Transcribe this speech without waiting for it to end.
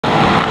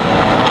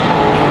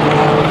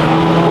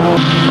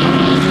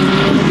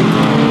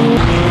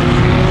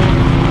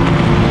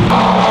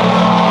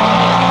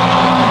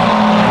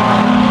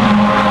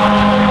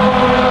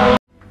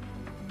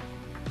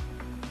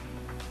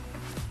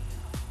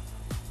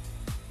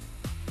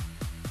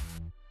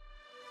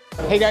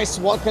Hey guys,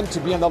 welcome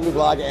to BMW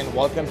Blog and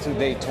welcome to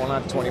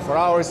Daytona 24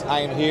 Hours. I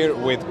am here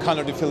with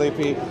Connor De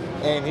Philippi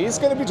and he's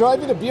going to be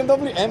driving the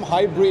BMW M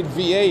Hybrid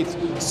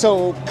V8.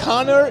 So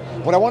Connor,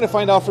 what I want to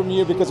find out from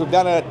you, because we've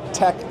done a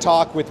tech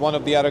talk with one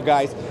of the other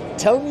guys,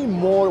 tell me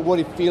more what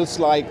it feels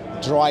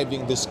like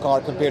driving this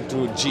car compared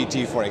to a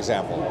GT, for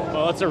example.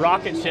 Well, it's a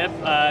rocket ship.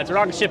 It's a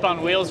rocket ship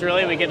on wheels,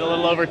 really. We get a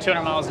little over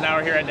 200 miles an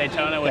hour here at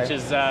Daytona, which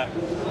is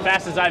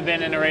fast as I've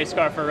been in a race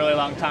car for a really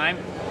long time.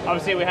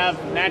 Obviously, we have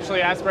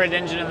naturally aspirated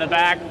engine in the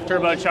back,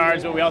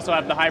 turbocharged, but we also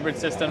have the hybrid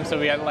system, so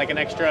we got like an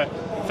extra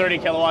 30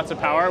 kilowatts of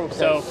power. Okay.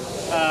 So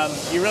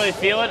you really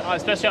feel it,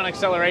 especially on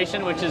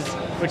acceleration, which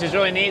is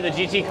really neat. The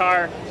GT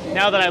car,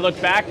 now that I look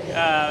back,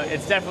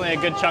 it's definitely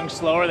a good chunk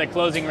slower. The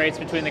closing rates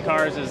between the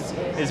cars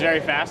is very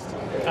fast.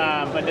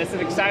 But it's an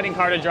exciting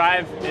car to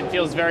drive. It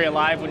feels very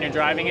alive when you're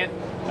driving it.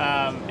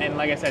 And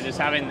like I said, just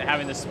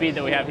having the speed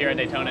that we have here at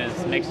Daytona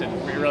makes it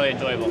really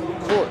enjoyable.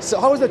 Cool. So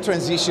how was the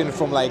transition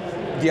from like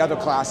the other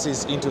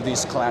classes into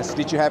this class?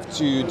 Did you have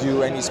to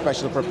do any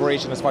special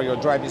preparation as far as your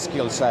driving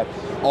skill set,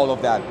 all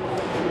of that?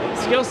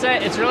 Skill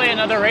set, it's really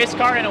another race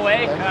car in a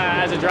way.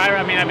 As a driver,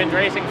 I mean, I've been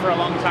racing for a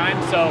long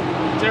time, so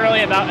it's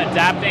really about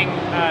adapting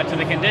to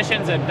the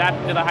conditions,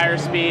 adapting to the higher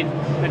speed.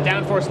 The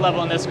downforce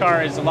level in this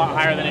car is a lot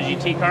higher than a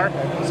GT car,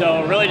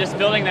 so really just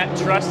building that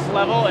trust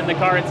level in the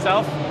car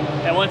itself.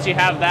 And once you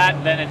have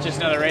that, then it's just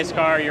another race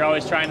car. You're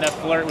always trying to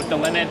flirt with the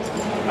limit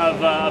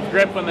of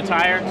grip on the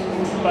tire.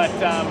 But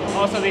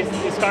also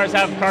these cars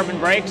have carbon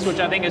brakes, which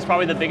I think is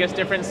probably the biggest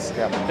difference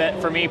that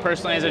for me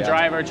personally as a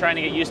driver, trying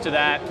to get used to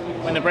that.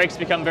 When the brakes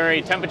become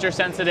very temperature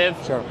sensitive,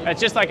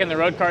 it's just like in the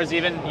road cars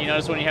even. You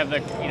notice when you have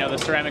the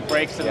ceramic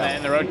brakes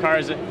in the road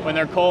cars, when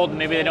they're cold,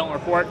 maybe they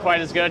don't work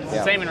quite as good. It's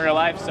the same in real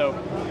life. So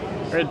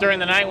during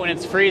the night when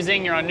it's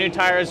freezing, you're on new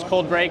tires,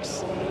 cold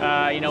brakes.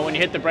 When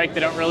you hit the brake, they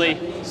don't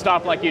really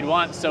stop like you'd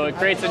want. So it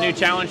creates a new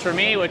challenge for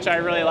me, which I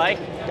really like.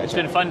 It's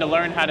been fun to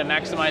learn how to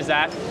maximize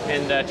that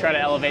and try to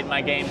elevate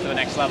my game to the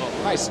next level.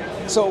 Nice.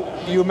 So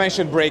you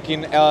mentioned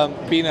braking.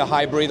 Being a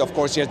hybrid, of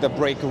course, you have the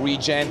brake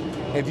regen.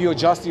 Have you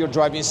adjusted your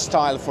driving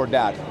style for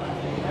that?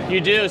 You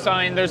do. So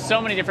I mean, there's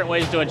so many different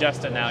ways to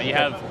adjust it now. You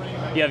have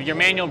your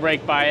manual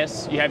brake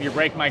bias. You have your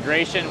brake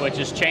migration, which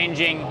is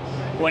changing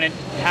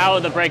how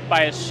the brake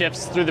bias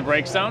shifts through the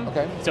brake zone.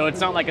 So it's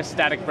not like a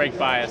static brake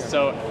bias.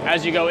 So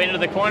as you go into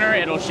the corner,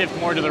 it'll shift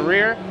more to the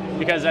rear,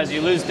 because as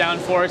you lose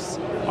downforce,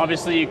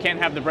 obviously you can't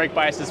have the brake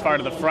bias as far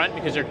to the front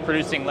because you're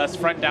producing less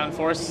front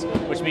downforce,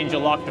 which means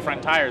you'll lock the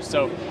front tires.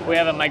 So we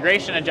have a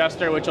migration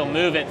adjuster which will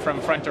move it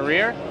from front to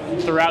rear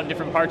throughout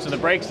different parts of the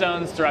brake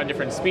zones, throughout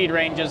different speed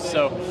ranges.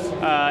 So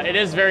it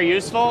is very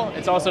useful.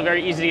 It's also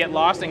very easy to get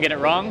lost and get it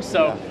wrong.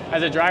 So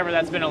as a driver,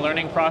 that's been a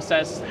learning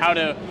process, how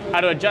to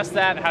adjust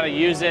that, how to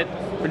use it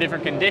for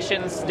different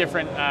conditions,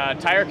 different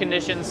tire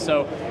conditions.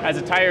 So as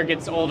a tire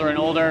gets older and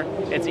older,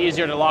 it's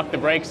easier to lock the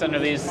brakes under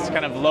these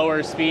kind of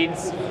lower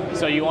speeds.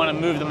 So you want to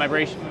move the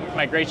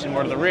migration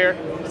more to the rear.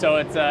 So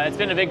it's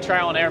been a big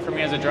trial and error for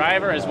me as a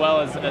driver, as well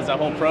as a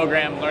whole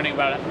program learning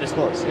about this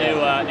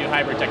new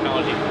hybrid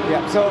technology.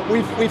 Yeah. So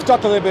we've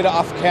talked a little bit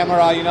off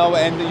camera,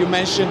 and you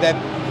mentioned that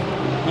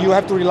you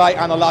have to rely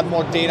on a lot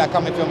more data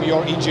coming from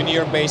your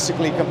engineer,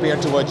 basically,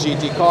 compared to a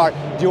GT car.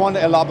 Do you want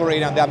to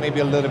elaborate on that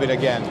maybe a little bit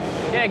again?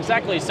 Yeah,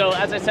 exactly. So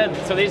as I said,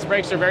 these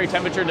brakes are very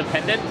temperature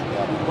dependent.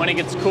 When it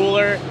gets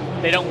cooler,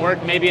 they don't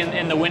work maybe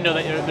in the window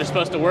that they're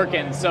supposed to work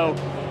in. So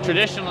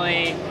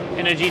traditionally,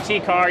 in a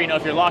GT car,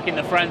 if you're locking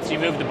the fronts, you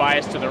move the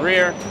bias to the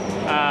rear.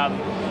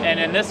 And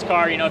in this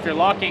car, if you're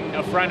locking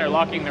a front or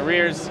locking the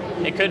rears,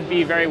 it could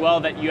be very well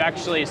that you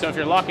actually, so if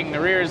you're locking the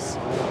rears,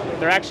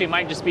 there actually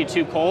might just be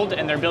too cold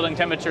and they're building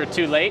temperature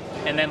too late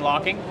and then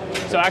locking.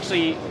 So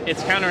actually,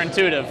 it's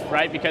counterintuitive,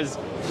 right? Because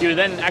you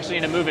then actually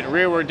need to move it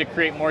rearward to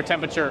create more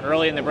temperature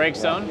early in the brake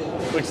zone,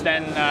 which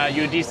then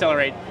you would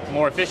decelerate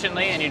more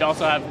efficiently, and you'd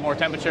also have more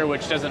temperature,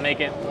 which doesn't make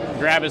it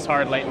grab as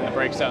hard late in the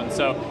brake zone.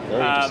 So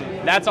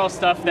that's all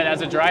stuff that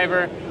as a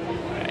driver,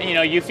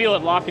 you feel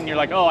it lock and you're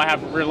like, oh, I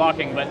have rear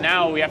locking, but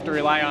now we have to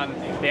rely on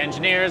the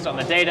engineers, on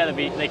the data.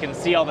 They can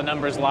see all the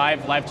numbers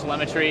live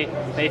telemetry.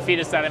 They feed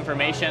us that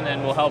information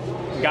and will help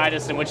guide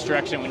us in which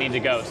direction we need to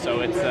go. So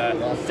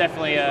it's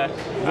definitely a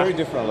very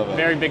different level.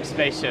 Very big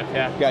spaceship,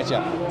 yeah.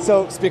 Gotcha.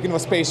 So speaking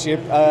of spaceship,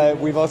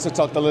 we've also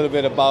talked a little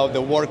bit about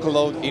the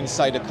workload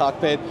inside the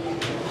cockpit.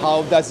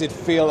 How does it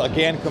feel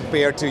again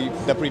compared to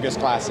the previous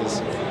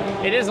classes?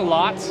 It is a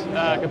lot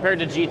compared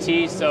to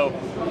GT. So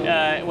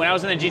when I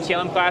was in the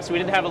GTLM class, we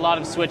didn't have a lot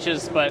of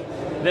switches, but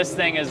this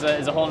thing is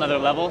a whole nother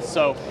level.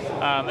 So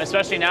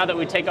especially now that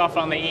we take off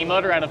on the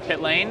E-motor out of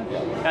pit lane,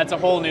 that's a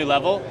whole new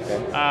level.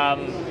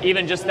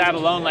 Even just that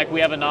alone, like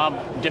we have a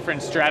knob,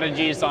 different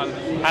strategies on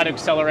how to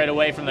accelerate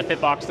away from the pit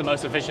box the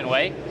most efficient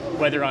way,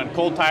 whether on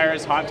cold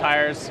tires, hot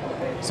tires.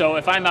 So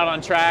if I'm out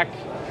on track,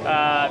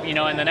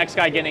 and the next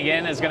guy getting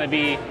in is going to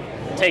be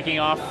taking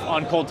off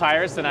on cold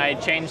tires, then I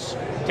change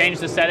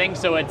the setting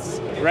so it's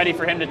ready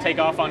for him to take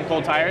off on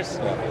cold tires.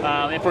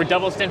 If we're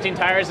double stinting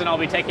tires, then I'll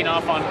be taking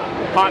off on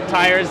hot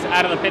tires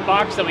out of the pit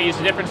box, and we use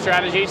a different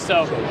strategy.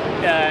 So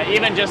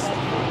even just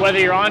whether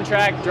you're on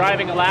track,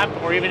 driving a lap,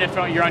 or even if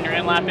you're on your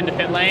in-lap into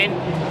pit lane,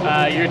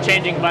 you're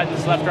changing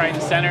buttons left, right,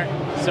 and center.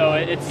 So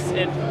it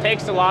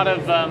takes a lot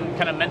of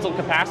kind of mental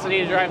capacity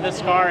to drive this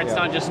car. It's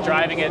not just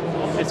driving it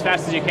as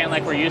fast as you can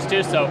like we're used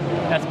to. So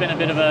that's been a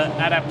bit of an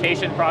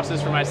adaptation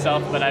process for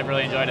myself, but I've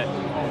really enjoyed it.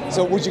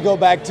 So would you go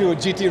back to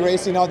GT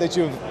racing now that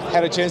you've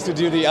had a chance to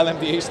do the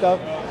LMDh stuff?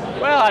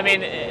 Well, I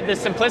mean, the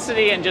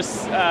simplicity and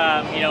just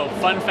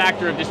fun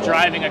factor of just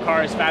driving a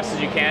car as fast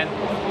as you can.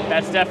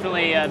 That's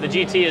definitely, the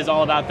GT is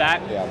all about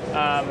that.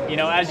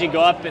 Yeah. As you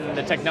go up and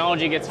the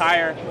technology gets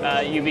higher,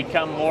 you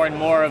become more and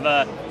more of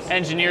a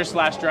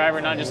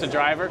engineer/driver, not just a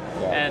driver.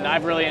 Yeah. And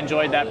I've really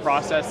enjoyed that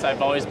process.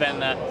 I've always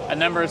been a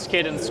numbers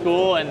kid in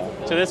school, and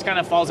so this kind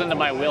of falls into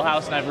my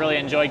wheelhouse, and I've really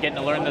enjoyed getting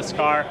to learn this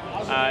car.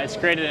 It's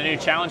created a new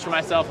challenge for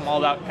myself. I'm all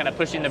about kind of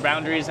pushing the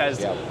boundaries,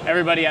 as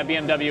everybody at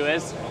BMW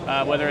is,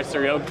 whether it's the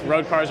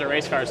road cars or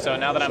race cars. So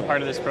now that I'm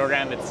part of this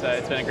program, it's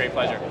been a great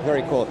pleasure.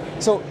 Very cool.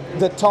 So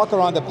the talk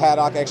around the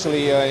paddock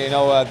actually,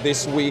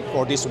 this week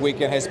or this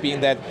weekend has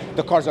been that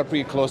the cars are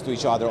pretty close to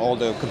each other, all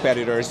the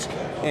competitors,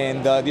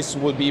 and this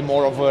will be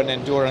more of an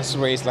endurance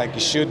race like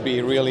it should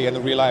be, really, and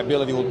the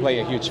reliability will play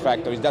a huge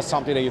factor. Is that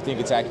something that you think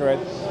it's accurate?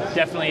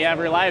 Definitely, yeah.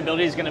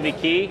 Reliability is going to be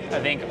key. I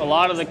think a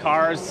lot of the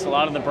cars, a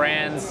lot of the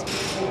brands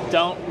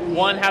don't,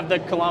 have the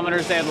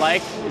kilometers they'd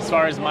like as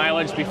far as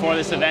mileage before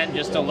this event,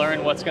 just to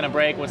learn what's going to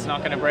break, what's not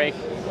going to break.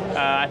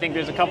 I think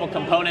there's a couple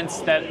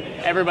components that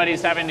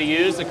everybody's having to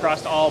use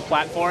across all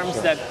platforms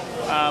that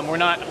we're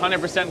not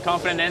 100%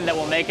 confident in that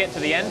will make it to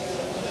the end.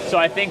 So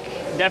I think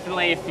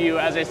definitely, if you,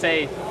 as I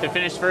say, to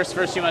finish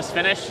first you must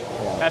finish.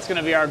 That's going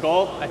to be our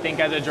goal. I think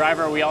as a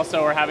driver, we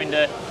also are having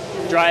to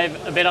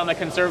drive a bit on the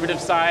conservative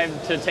side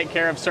to take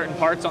care of certain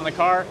parts on the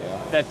car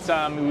that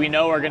we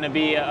know are going to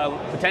be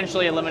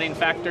potentially a limiting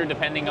factor,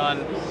 depending on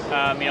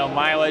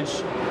mileage,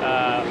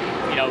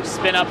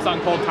 spin-ups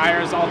on cold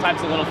tires, all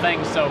types of little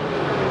things. So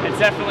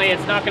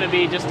it's not going to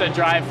be just a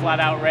drive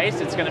flat-out race.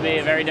 It's going to be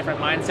a very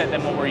different mindset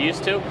than what we're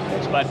used to.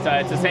 But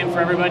it's the same for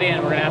everybody,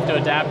 and we're going to have to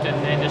adapt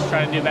and just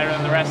try to do better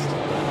than the rest.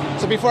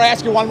 So before I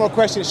ask you one more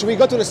question, should we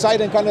go to the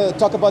side and kind of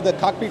talk about the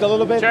cockpit a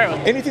little bit? Sure.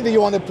 Anything that you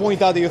want to point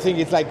out that you think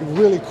is like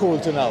really cool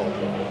to know?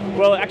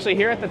 Well, actually,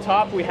 here at the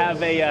top we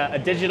have a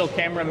digital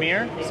camera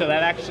mirror. So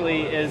that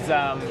actually is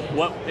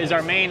what is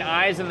our main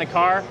eyes in the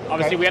car.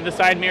 Obviously, we have the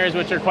side mirrors,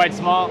 which are quite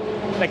small.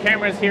 The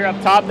camera is here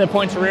up top that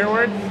points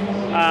rearward,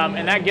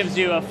 and that gives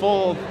you a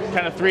full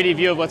kind of 3D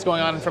view of what's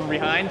going on from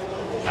behind.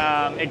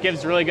 It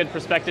gives really good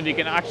perspective. You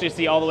can actually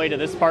see all the way to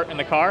this part in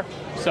the car,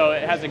 so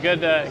it has a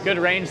good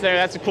range there.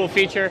 That's a cool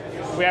feature.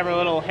 We have a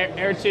little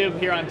air tube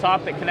here on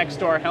top that connects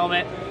to our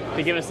helmet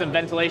to give us some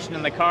ventilation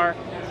in the car.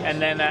 And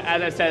then,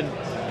 as I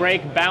said,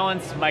 brake,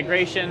 balance,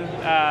 migration,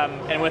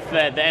 and with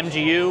the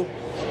MGU,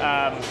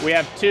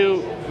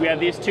 we have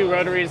these two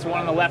rotaries, one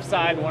on the left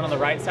side, one on the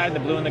right side, the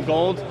blue and the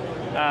gold.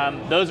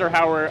 Those are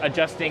how we're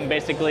adjusting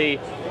basically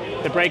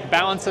the brake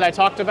balance that I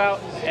talked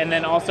about, and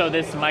then also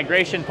this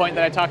migration point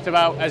that I talked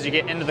about. As you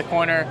get into the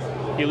corner,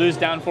 you lose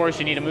downforce,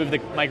 you need to move the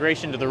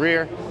migration to the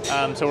rear.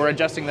 So we're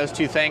adjusting those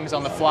two things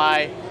on the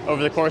fly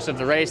over the course of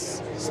the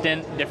race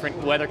stint, different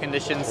weather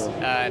conditions,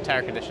 and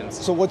tire conditions.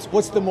 So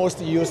what's the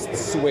most used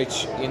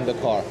switch in the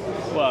car?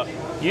 Well,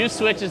 used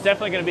switch is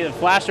definitely going to be the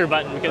flasher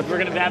button, because we're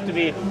going to have to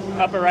be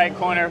upper right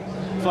corner,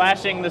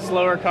 flashing the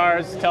slower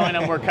cars, telling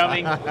them we're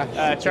coming,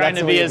 trying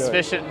to be as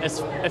efficient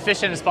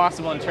as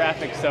possible in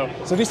traffic. So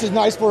this is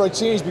nice for a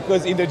change,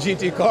 because in the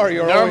GT car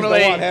you're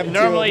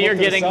normally you're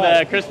getting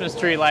the Christmas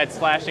tree lights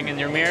flashing in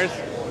your mirrors.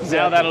 Exactly.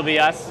 Now that'll be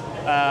us.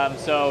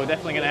 So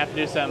definitely going to have to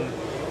do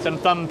some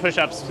thumb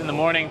push-ups in the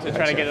morning to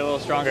try to get it a little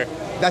stronger.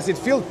 Does it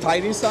feel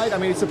tight inside? I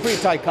mean, it's a pretty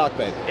tight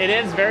cockpit. It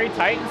is very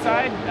tight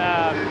inside.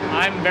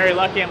 I'm very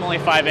lucky. I'm only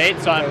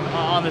 5'8", so I'm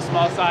on the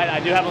small side. I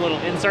do have a little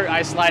insert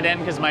I slide in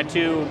because my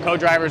two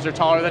co-drivers are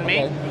taller than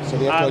me.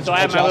 Okay. So I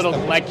have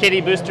my kiddie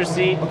booster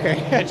seat. Okay.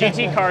 The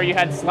GT car, you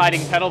had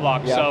sliding pedal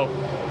box, so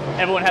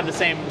everyone had the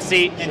same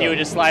seat, and you would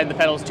just slide the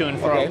pedals to and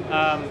fro.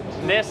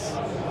 Okay.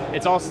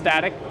 It's all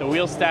static. The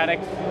wheel's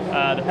static.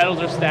 The pedals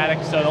are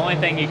static. So the only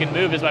thing you can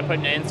move is by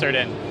putting an insert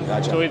in.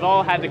 Gotcha. So we've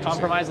all had to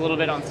compromise a little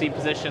bit on seat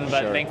position,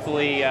 but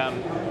thankfully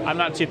I'm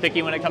not too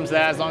picky when it comes to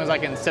that. As long as I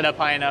can sit up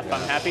high enough,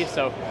 I'm happy.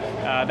 So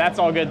that's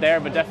all good there.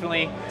 But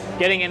definitely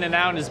getting in and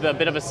out is a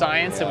bit of a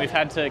science, and we've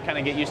had to kind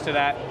of get used to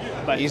that.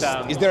 But is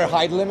there a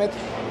height limit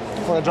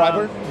for a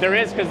driver? There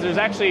is, because there's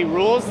actually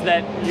rules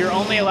that you're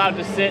only allowed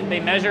to sit.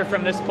 They measure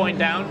from this point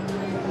down.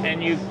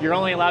 And you're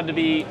only allowed to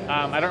be,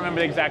 I don't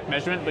remember the exact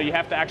measurement, but you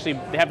have to actually,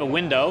 they have a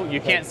window.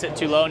 You can't sit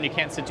too low and you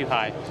can't sit too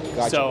high.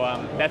 Gotcha.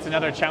 So that's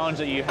another challenge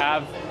that you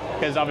have,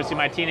 because obviously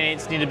my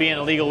teammates need to be in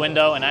a legal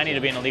window and I need to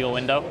be in a legal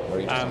window.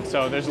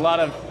 So there's a lot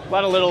of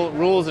little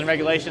rules and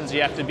regulations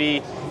you have to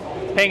be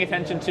paying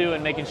attention to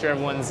and making sure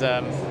everyone's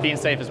being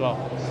safe as well.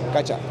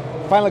 Gotcha.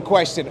 Final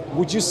question.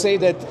 Would you say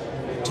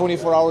that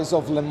 24 hours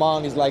of Le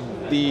Mans is like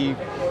the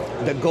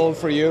goal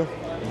for you?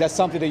 that's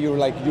something that you're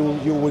like you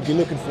would be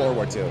looking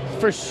forward to.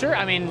 For sure.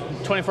 I mean,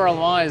 24-hour Le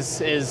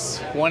Mans is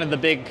one of the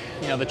big,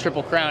 the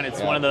Triple Crown.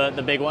 It's one of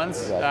the big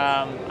ones.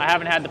 Exactly. I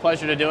haven't had the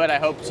pleasure to do it. I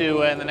hope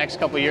to in the next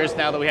couple of years.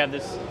 Now that we have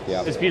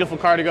this beautiful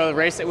car to go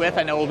race it with,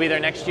 I know we'll be there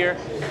next year.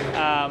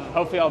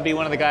 Hopefully, I'll be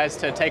one of the guys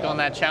to take on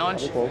that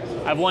challenge. Cool.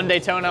 I've won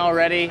Daytona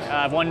already.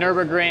 I've won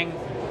Nürburgring.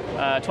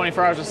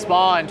 24 hours of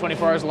Spa and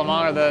 24 hours of Le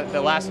Mans are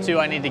the last two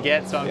I need to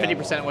get, so I'm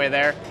 50% way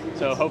there.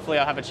 So hopefully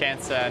I'll have a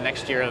chance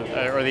next year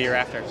or the year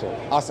after.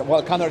 Awesome.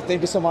 Well, Connor,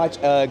 thank you so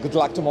much. Good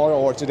luck tomorrow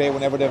or today,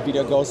 whenever the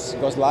video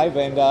goes live,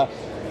 and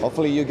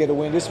hopefully you get to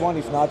win this one.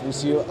 If not, we'll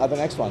see you at the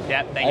next one.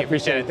 Yeah, thank you.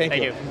 Appreciate it. Thank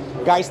you.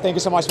 Guys, thank you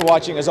so much for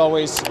watching. As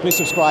always, please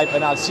subscribe,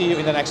 and I'll see you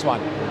in the next one.